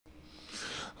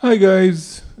Hi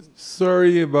guys,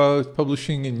 sorry about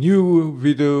publishing a new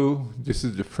video. This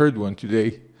is the third one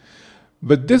today.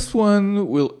 But this one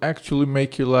will actually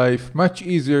make your life much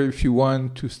easier if you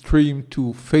want to stream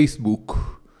to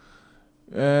Facebook.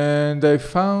 And I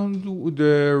found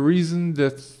the reason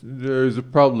that there is a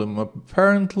problem.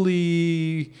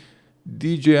 Apparently,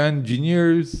 DJ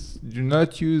engineers do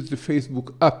not use the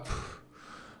Facebook app.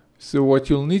 So what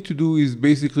you'll need to do is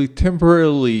basically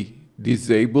temporarily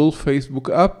disable Facebook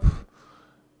app,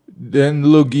 then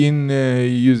log in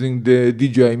using the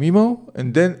DJI Mimo,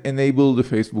 and then enable the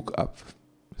Facebook app.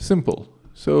 Simple.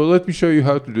 So let me show you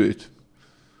how to do it.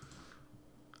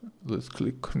 Let's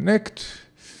click connect.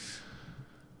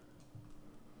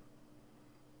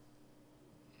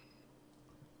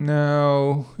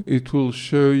 Now it will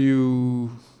show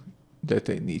you that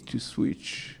I need to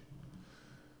switch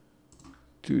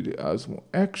to the OSMO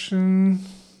action.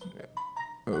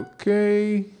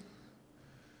 Okay.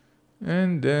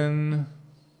 And then,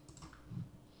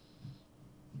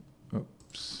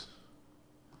 oops,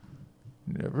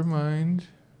 never mind.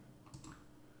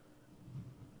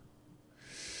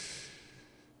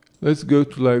 Let's go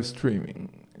to live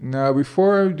streaming. Now,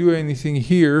 before I do anything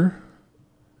here,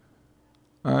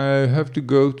 I have to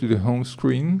go to the home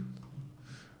screen,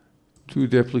 to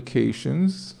the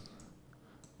applications,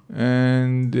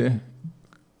 and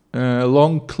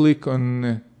long click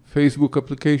on Facebook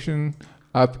application,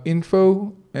 app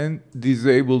info, and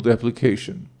disable the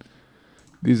application.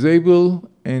 Disable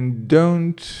and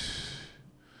don't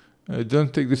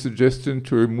take the suggestion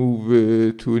to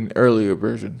remove to an earlier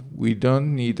version. We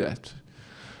don't need that.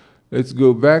 Let's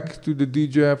go back to the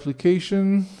DJ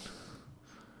application.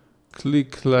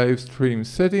 Click live stream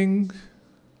settings.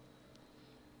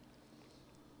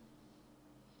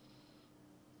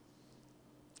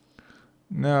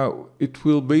 Now it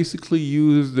will basically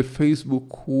use the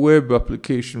Facebook web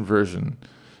application version.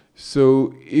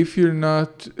 So if you're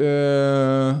not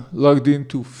logged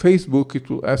into Facebook, it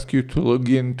will ask you to log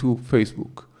into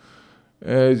Facebook.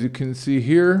 As you can see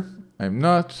here, I'm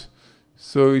not.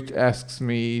 So it asks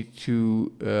me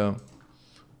to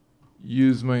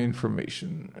use my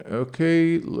information.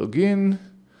 Okay, log in.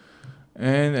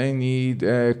 And I need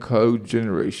a code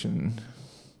generation.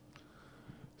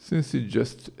 Since it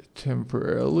just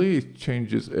temporarily, it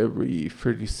changes every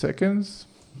 30 seconds.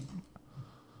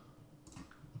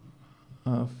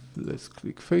 Let's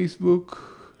click Facebook.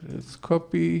 Let's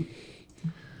copy.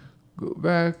 Go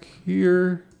back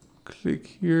here. Click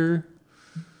here.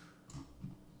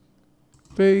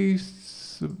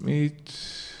 Paste. Submit.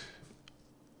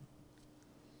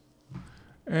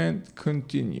 And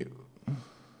continue.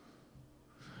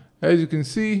 As you can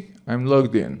see, I'm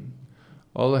logged in.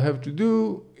 All I have to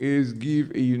do is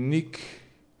give a unique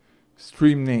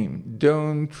stream name.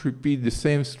 Don't repeat the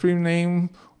same stream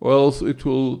name, or else it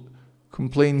will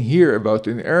complain here about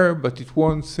an error, but it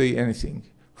won't say anything.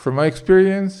 From my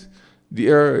experience, the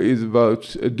error is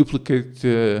about a duplicate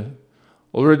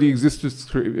already existed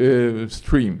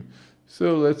stream.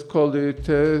 So let's call it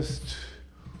test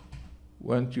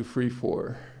 1, 2, 3,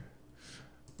 4.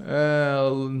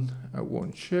 I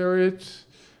won't share it,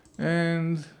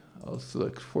 and I'll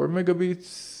select 4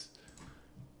 megabits,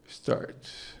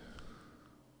 start.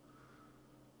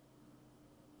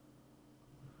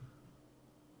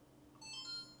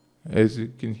 As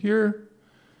you can hear,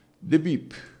 the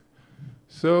beep.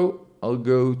 So I'll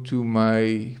go to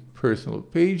my personal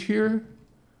page here,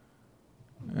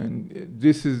 and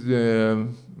this is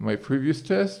my previous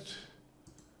test.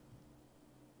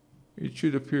 It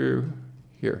should appear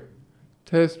here.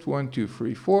 Test 1, 2,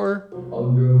 3, 4.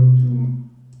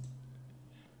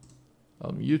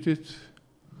 I'll mute it,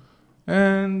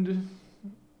 and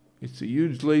it's a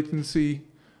huge latency,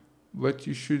 but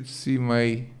you should see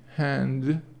my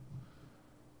hand.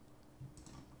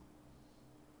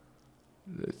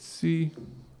 Let's see.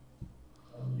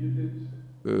 I'll mute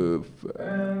it.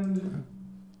 And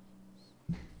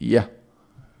yeah,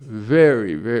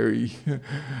 very, very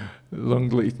long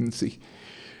latency.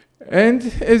 And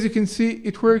as you can see,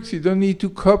 it works. You don't need to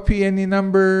copy any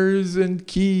numbers and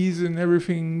keys and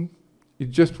everything. It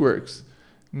just works.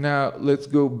 Now let's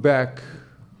go back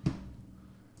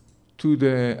to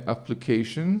the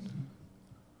application.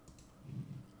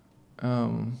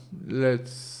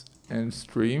 Let's end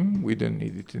stream. We don't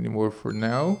need it anymore for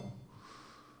now.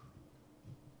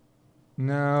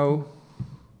 Now,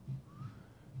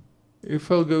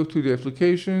 if I'll go to the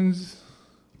applications,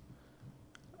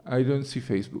 I don't see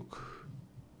Facebook.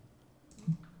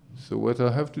 So what I'll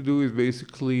have to do is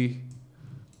basically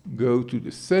go to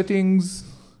the settings,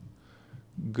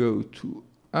 go to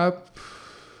app,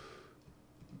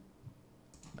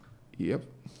 Yep.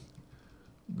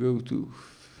 Go to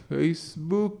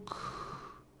Facebook.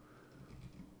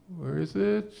 Where is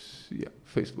it? Yeah,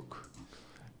 Facebook.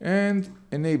 And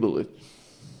enable it.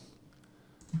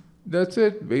 That's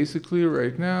it. Basically,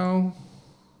 right now,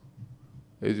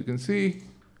 as you can see,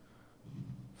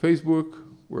 Facebook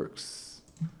works.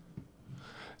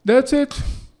 That's it.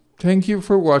 Thank you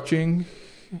for watching.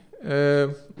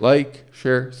 Like,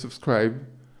 share, subscribe,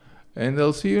 and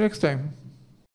I'll see you next time.